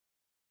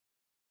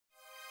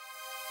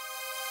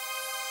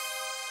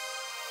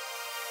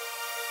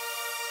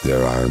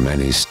There are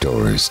many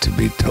stories to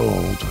be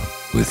told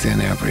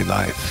within every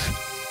life.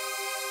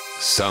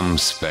 Some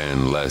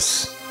span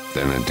less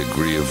than a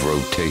degree of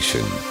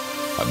rotation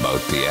about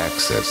the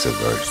axis of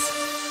Earth.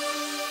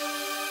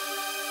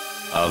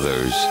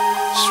 Others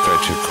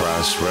stretch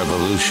across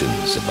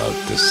revolutions about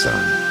the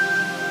sun.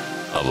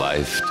 A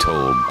life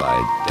told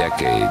by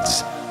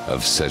decades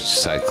of such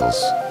cycles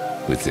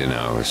within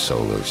our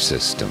solar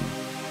system.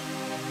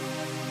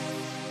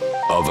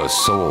 Of a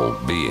soul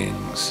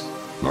being's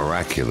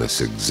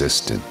miraculous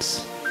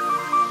existence,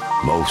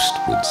 most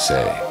would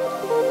say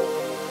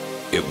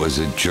it was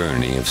a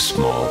journey of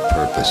small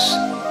purpose,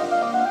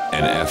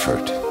 an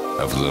effort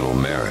of little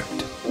merit.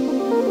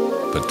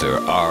 But there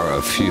are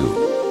a few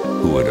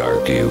who would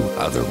argue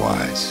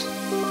otherwise.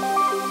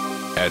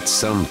 At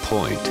some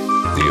point,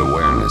 the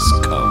awareness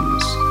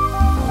comes,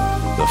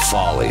 the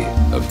folly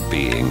of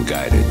being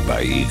guided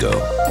by ego.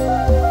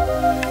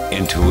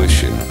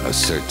 Intuition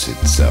asserts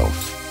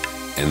itself,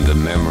 and the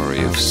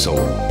memory of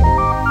soul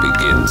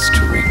begins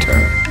to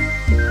return.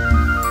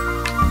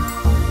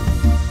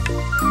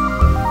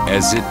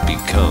 As it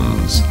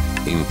becomes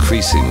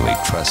increasingly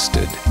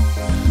trusted,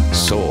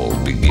 soul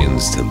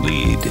begins to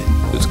lead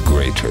with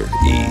greater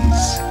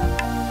ease,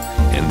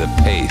 and the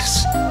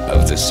pace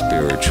of the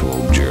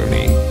spiritual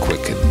journey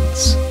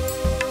quickens.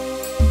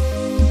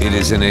 It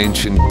is an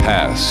ancient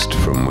past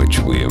from which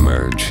we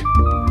emerge.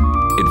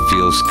 It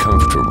feels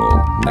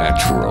comfortable,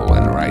 natural,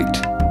 and right.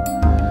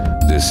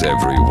 This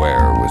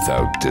everywhere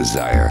without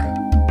desire.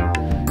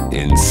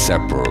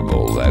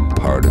 Inseparable that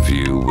part of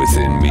you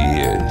within me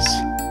is.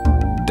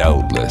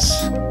 Doubtless,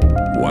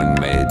 one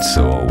made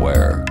so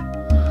aware,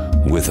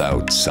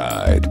 without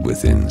side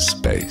within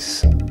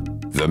space.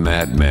 The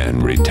madman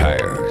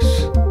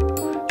retires,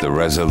 the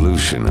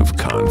resolution of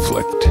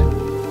conflict.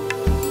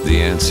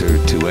 The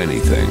answer to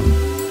anything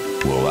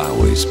will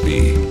always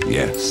be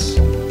yes.